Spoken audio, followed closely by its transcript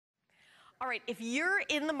All right, if you're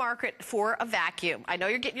in the market for a vacuum, I know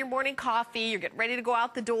you're getting your morning coffee, you're getting ready to go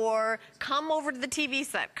out the door, come over to the TV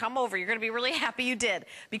set, come over. You're gonna be really happy you did,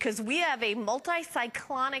 because we have a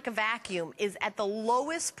multi-cyclonic vacuum is at the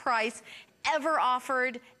lowest price ever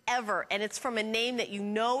offered, ever. And it's from a name that you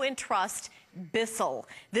know and trust, BISSELL.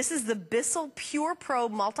 This is the BISSELL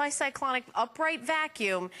PUREpro Multi-Cyclonic Upright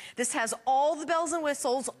Vacuum. This has all the bells and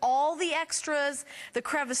whistles, all the extras, the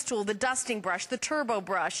crevice tool, the dusting brush, the turbo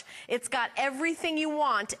brush. It's got everything you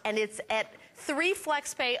want, and it's at 3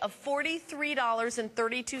 flex pay of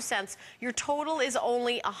 $43.32. Your total is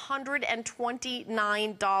only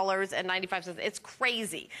 $129.95. It's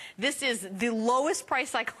crazy. This is the lowest price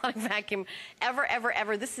cyclonic vacuum ever, ever,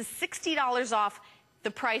 ever. This is $60 off the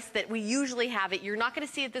price that we usually have it. You're not going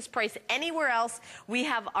to see it this price anywhere else. We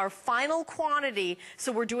have our final quantity,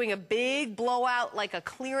 so we're doing a big blowout, like a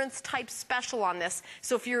clearance type special on this.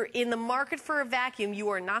 So if you're in the market for a vacuum, you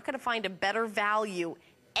are not going to find a better value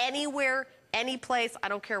anywhere, any place, I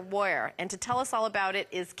don't care where. And to tell us all about it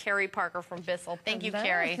is Carrie Parker from BISSELL. Thank you,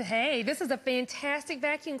 Carrie. Hey, this is a fantastic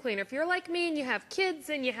vacuum cleaner. If you're like me and you have kids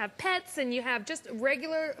and you have pets and you have just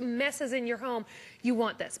regular messes in your home, you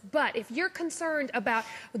want this. But if you're concerned about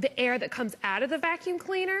the air that comes out of the vacuum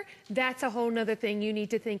cleaner, that's a whole nother thing you need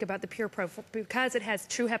to think about the PUREpro, because it has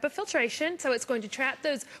true HEPA filtration, so it's going to trap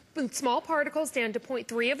those small particles down to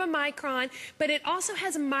 0.3 of a micron, but it also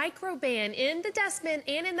has a microban in the dustbin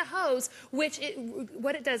and in the hose, which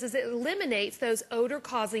what it does is it eliminates those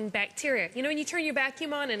odor-causing bacteria. You know, when you turn your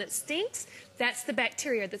vacuum on and it stinks, that's the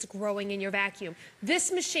bacteria that's growing in your vacuum.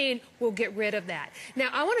 This machine will get rid of that. Now,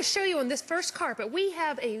 I want to show you on this first carpet, we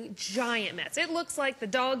have a giant mess. It looks like the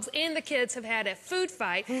dogs and the kids have had a food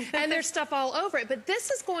fight, and there's stuff all over it. But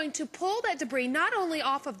this is going to pull that debris not only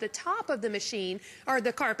off of the top of the machine, or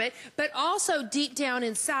the carpet, but also deep down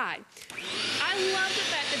inside. I love the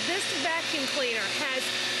fact that this vacuum cleaner has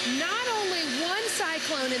not only one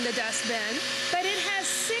cyclone in the dustbin, but it has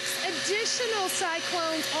 6 additional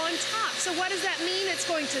cyclones on top. So what does that mean? It's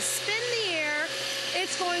going to spin the air,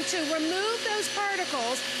 it's going to remove those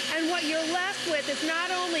particles, and what you're left with is not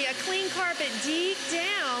only a clean carpet deep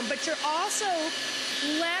down, but you're also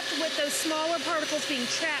left with those smaller particles being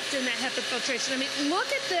trapped in that HEPA filtration. I mean, look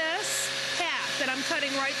at this path that I'm cutting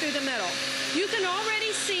right through the middle. You can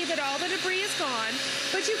already see that all the debris is gone,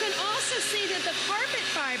 but you can also see that the carpet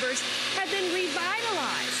fibers have been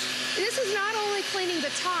revitalized. This is not only cleaning the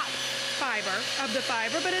top fiber of the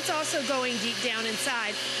fiber, but it's also going deep down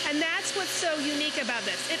inside. And that's what's so unique about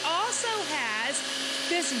this. It also has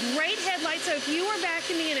this great headlight, so if you are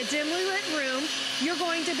vacuuming in a dimly lit room, you're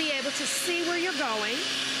going to be able to see where you're going.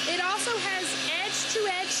 It also has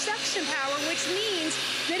edge-to-edge suction power, which means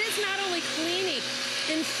that it's not only cleaning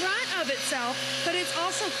in front of itself, but it's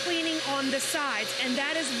also cleaning on the sides. And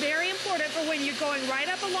that is very important for when you're going right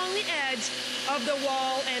up along the edge of the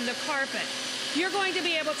wall and the carpet. You're going to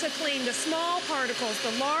be able to clean the small particles,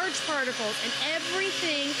 the large particles, and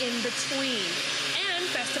everything in between. And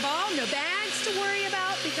best of all, no bags to worry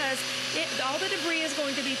about, because all the debris is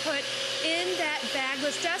going to be put in that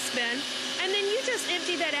bagless dustbin, and then you just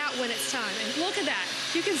empty that out when it's time. And look at that.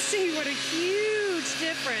 You can see what a huge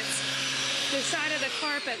difference the side of the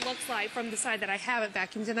carpet looks like from the side that I haven't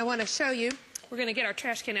vacuumed. And I want to show you. We're going to get our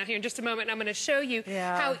trash can out here in just a moment, and I'm going to show you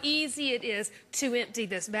how easy it is to empty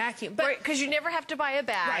this vacuum. But because you never have to buy a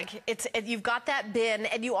bag. Right. You've got that bin,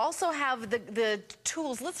 and you also have the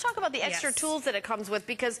tools. Let's talk about the extra tools that it comes with,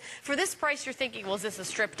 because for this price, you're thinking, well, is this a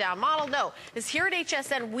stripped-down model? No. Because here at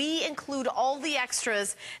HSN, we include all the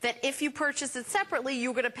extras that if you purchase it separately,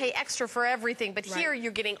 you're going to pay extra for everything. But here,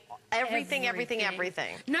 you're getting everything.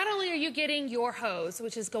 Not only are you getting your hose,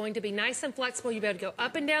 which is going to be nice and flexible, you'll be able to go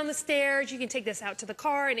up and down the stairs, you can take this out to the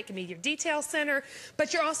car and it can be your detail center,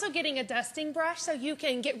 but you're also getting a dusting brush, so you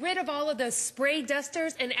can get rid of all of those spray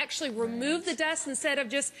dusters and actually remove the dust instead of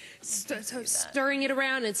just stirring it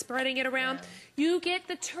around and spreading it around. You get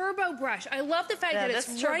the turbo brush. I love the fact that it's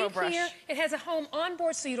right here. It has a home on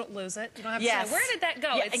board, so you don't lose it. You don't have to say, where did that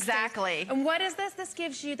go? Yeah, exactly. And what is this? This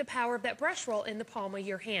gives you the power of that brush roll in the palm of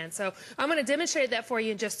your hand. So I'm going to demonstrate that for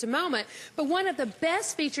you in just a moment. But one of the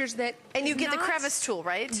best features that... And you get the crevice tool,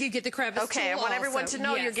 right? You get the crevice tool. Okay, I want everyone to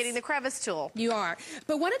know you're getting the crevice tool. You are.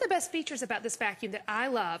 But one of the best features about this vacuum that I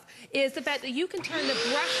love is the fact that you can turn the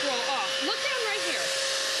brush roll off. Look down right here.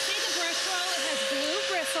 Blue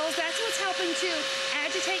bristles, that's what's helping to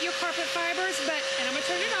agitate your carpet fibers, and I'm going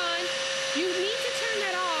to turn it on. You need to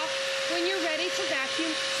turn that off when you're ready to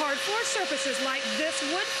vacuum hard floor surfaces like this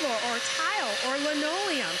wood floor or tile or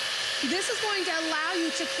linoleum. This is going to allow you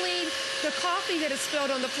to clean the coffee that is spilled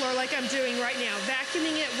on the floor like I'm doing right now,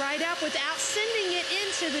 vacuuming it right up without sending it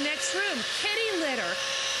into the next room. Kitty litter,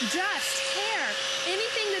 dust, hair,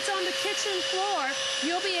 anything that's on the kitchen floor,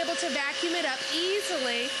 you'll be able to vacuum it up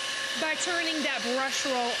easily by turning that brush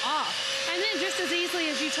roll off. And then just as easily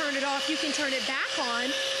as you turn it off, you can turn it back on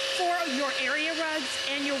for your area rugs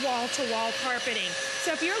and your wall-to-wall carpeting.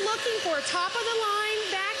 So if you're looking for a top-of-the-line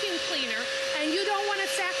vacuum cleaner and you don't want to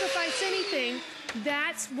sacrifice anything,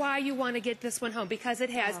 that's why you want to get this one home, because it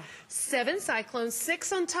has 7 cyclones,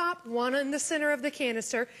 6 on top, 1 in the center of the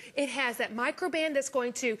canister. It has that microban that's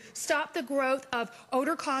going to stop the growth of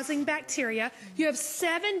odor-causing bacteria. You have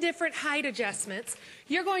 7 different height adjustments.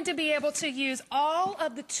 You're going to be able to use all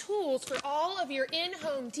of the tools for all of your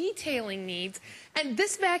in-home detailing needs. And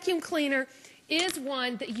this vacuum cleaner is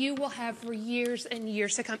one that you will have for years and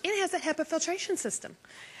years to come. It has a HEPA filtration system.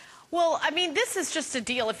 Well, I mean, this is just a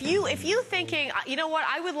deal. If you thinking, you know what,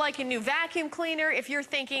 I would like a new vacuum cleaner. If you're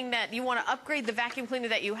thinking that you want to upgrade the vacuum cleaner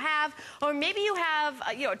that you have, or maybe you have,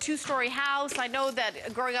 a 2-story house. I know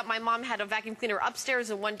that growing up, my mom had a vacuum cleaner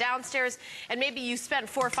upstairs and one downstairs, and maybe you spent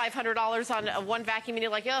 $400 or $500 on one vacuum, and you're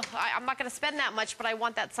like, oh, I'm not going to spend that much, but I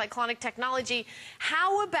want that cyclonic technology.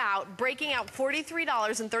 How about breaking out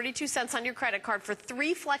 $43.32 on your credit card for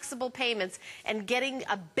 3 flexible payments and getting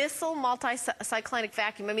a BISSELL Multi-Cyclonic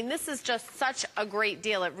vacuum? I mean, this is just such a great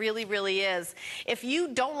deal. It really, really is. If you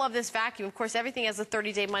don't love this vacuum, of course, everything has a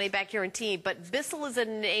 30-day money-back guarantee, but BISSELL is a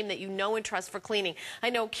name that you know and trust for cleaning.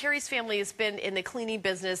 I know Carrie's family has been in the cleaning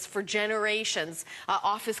business for generations,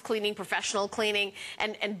 office cleaning, professional cleaning,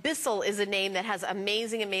 and BISSELL is a name that has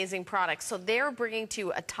amazing, amazing products. So they're bringing to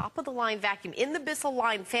you a top-of-the-line vacuum in the BISSELL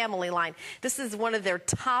line, family line. This is one of their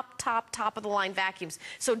top-of-the-line vacuums.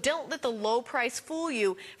 So don't let the low price fool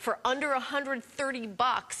you. For under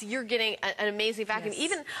 $130, you're getting an amazing vacuum. Yes.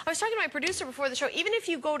 Even, I was talking to my producer before the show, even if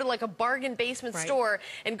you go to like a bargain basement store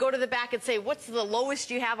and go to the back and say, what's the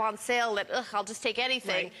lowest you have on sale that, I'll just take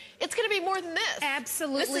anything, it's going to be more than this.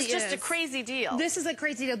 Absolutely. This is just a crazy deal. This is a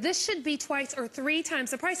crazy deal. This should be 2 or 3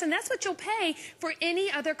 times the price, and that's what you'll pay for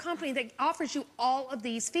any other company that offers you all of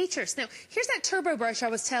these features. Now, here's that turbo brush I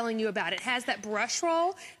was telling you about. It has that brush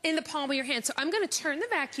roll in the palm of your hand. So I'm going to turn the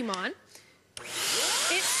vacuum on.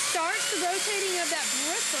 It starts the rotating of that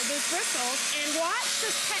those bristles, and watch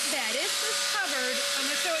this pet bed. It's just covered. I'm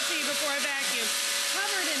going to show it to you before I vacuum.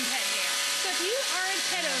 Covered in pet hair. So if you are a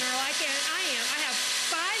pet owner like I am, I have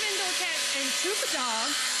 5 indoor cats and 2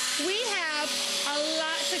 dogs. We have a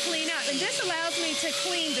lot to clean up, and this allows me to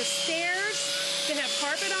clean the stairs that have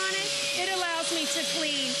carpet on it. It allows me to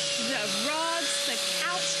clean the rugs, the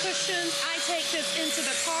couch cushions. I take this into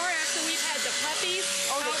the car after we've had the puppies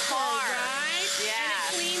out for a ride, and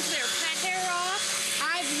it cleans their pet hair off.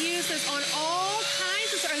 I've used this on all kinds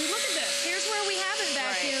of stuff. And look at this. Here's where we haven't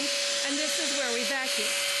vacuumed, and this is where we vacuum.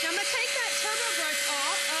 Now I'm going to take that turbo brush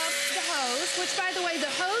off of the hose, which, by the way, the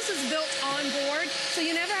hose is built on board, so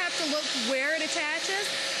you never have to look where it attaches.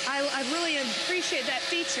 I really appreciate that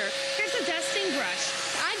feature. Here's a dusting brush.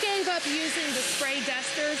 I gave up using the spray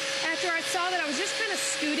dusters after I saw that I was just kind of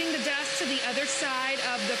scooting the dust to the other side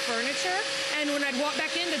of the furniture, and when I'd walk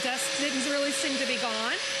back in, the dust didn't really seem to be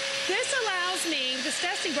gone. This allows me, this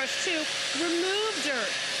dusting brush, to remove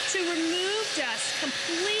dirt, to remove dust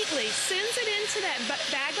completely, sends it into that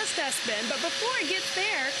bagless dustbin, but before it gets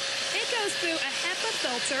there, it goes through a HEPA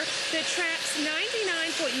filter that traps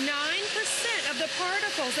 99.9% of the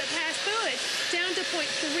particles that pass through it down to 0.3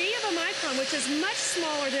 of a micron, which is much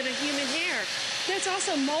smaller than a human hair. There's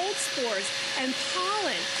also mold spores and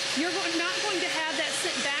pollen. You're not going to have that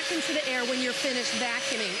sent back into the air when you're finished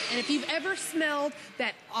vacuuming. And if you've ever smelled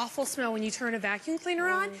that awful smell when you turn a vacuum cleaner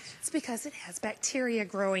on, it's because it has bacteria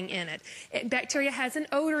growing in it. Bacteria has an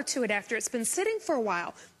odor to it after it's been sitting for a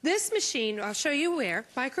while. This machine, I'll show you where,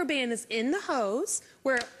 microban is in the hose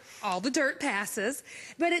where all the dirt passes,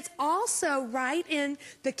 but it's also right in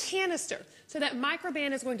the canister. So that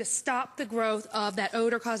microban is going to stop the growth of that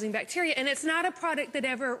odor-causing bacteria, and it's not a product that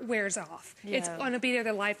ever wears off. Yeah. It's going to be there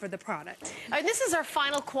the life of the product. And this is our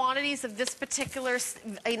final quantities of this particular,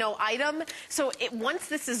 item. So once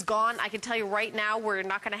this is gone, I can tell you right now, we're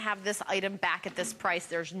not going to have this item back at this price.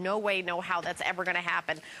 There's no way, no how that's ever going to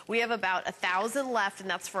happen. We have about 1,000 left, and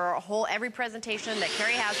that's for every presentation that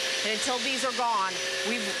Carrie has. And until these are gone,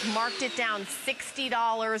 we've marked it down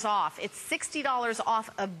 $60 off. It's $60 off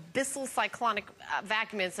a BISSELL Cyclonic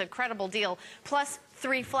vacuum. It's an incredible deal. Plus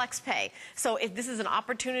 3 flex pay. So if this is an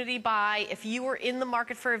opportunity buy, if you are in the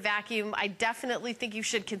market for a vacuum, I definitely think you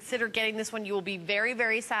should consider getting this one. You will be very,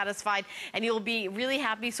 very satisfied, and you'll be really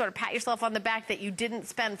happy, sort of pat yourself on the back that you didn't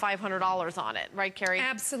spend $500 on it. Right, Carrie?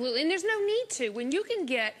 Absolutely. And there's no need to. When you can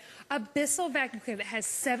get a BISSELL vacuum cleaner that has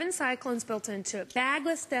 7 cyclones built into it,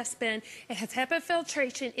 bagless dustbin, it has HEPA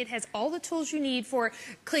filtration, it has all the tools you need for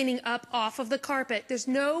cleaning up off of the carpet, there's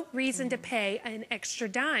no reason to pay an extra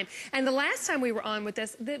dime. And the last time we were on with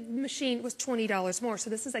this, the machine was $20 more, so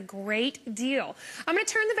this is a great deal. I'm going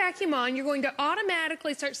to turn the vacuum on. You're going to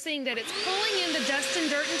automatically start seeing that it's pulling in the dust and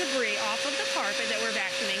dirt and debris off of the carpet that we're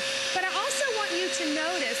vacuuming. But I also want you to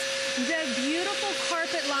notice the beautiful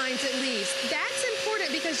carpet lines it leaves. That's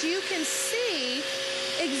important because you can see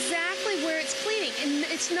exactly where it's cleaning. And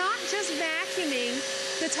it's not just vacuuming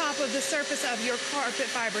the top of the surface of your carpet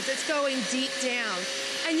fibers. It's going deep down.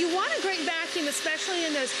 And you want a great vacuum, especially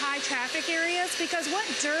in those high traffic areas, because what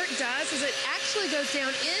dirt does is it actually goes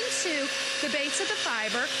down into the base of the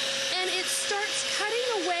fiber and it starts cutting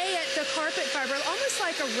away at the carpet fiber, almost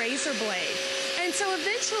like a razor blade. And so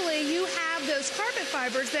eventually you have those carpet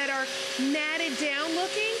fibers that are matted down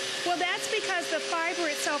looking. Well, that's because the fiber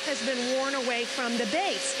itself has been worn away from the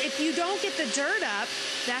base. If you don't get the dirt up,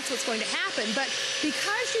 that's what's going to happen. But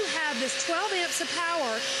because you have this 12 amps of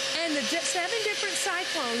power and the 7 different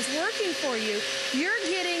cyclones working for you, you're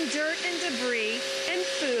getting dirt and debris and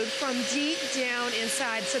food from deep down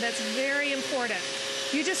inside. So that's very important.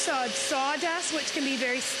 You just saw sawdust, which can be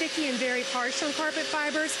very sticky and very harsh on carpet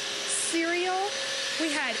fibers. Cereal.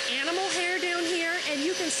 We had animal hair down here, and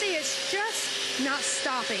you can see it's just not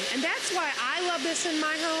stopping. And that's why I love this in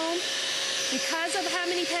my home. Because of how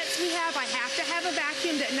many pets we have, I have to have a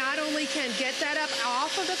vacuum that not only can get that up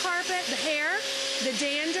off of the carpet, the hair, the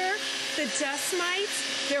dander, the dust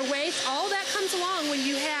mites, their waste, all that comes along when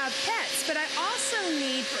you have pets. But I also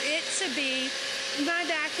need for it to be my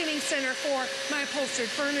vacuuming center for my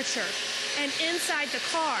upholstered furniture and inside the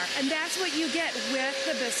car. And that's what you get with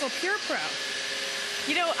the BISSELL PUREpro.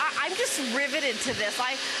 You know, I'm just riveted to this.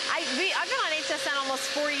 I've been on HSN almost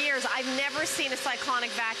 4 years. I've never seen a cyclonic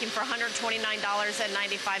vacuum for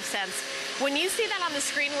 $129.95. When you see that on the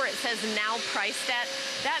screen where it says now priced at,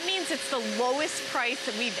 that means it's the lowest price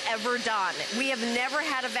that we've ever done. We have never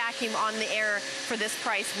had a vacuum on the air for this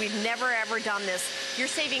price. We've never ever done this. You're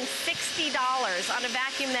saving $60 on a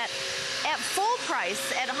vacuum that at full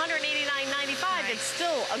price at $189.95, it's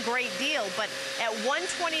still a great deal, but at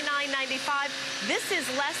 $129.95, this is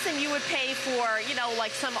less than you would pay for, you know,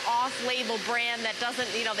 like some off-label brand that doesn't,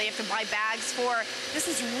 you know, they have to buy bags for. This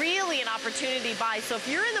is really an opportunity buy. So if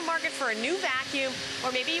you're in the market for a new vacuum,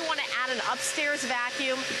 or maybe you want to add an upstairs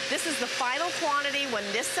vacuum, this is the final quantity. When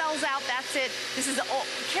this sells out, that's it. This is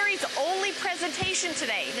Carrie's only presentation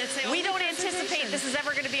today. We don't anticipate this is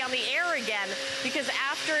ever going to be on the air again, because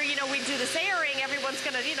after, you know, we do this airing, everyone's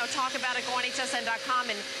going to, you know, talk about it, go on hsn.com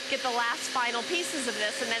and get the last final pieces of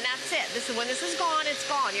this, and then that's it. This is when this is gone, it's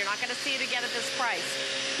gone. You're not going to see it again at this price.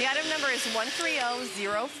 The item number is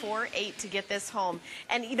 130048 to get this home.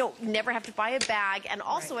 And, you know, never have to buy a bag, and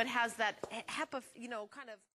also it has that HEPA, you know, kind of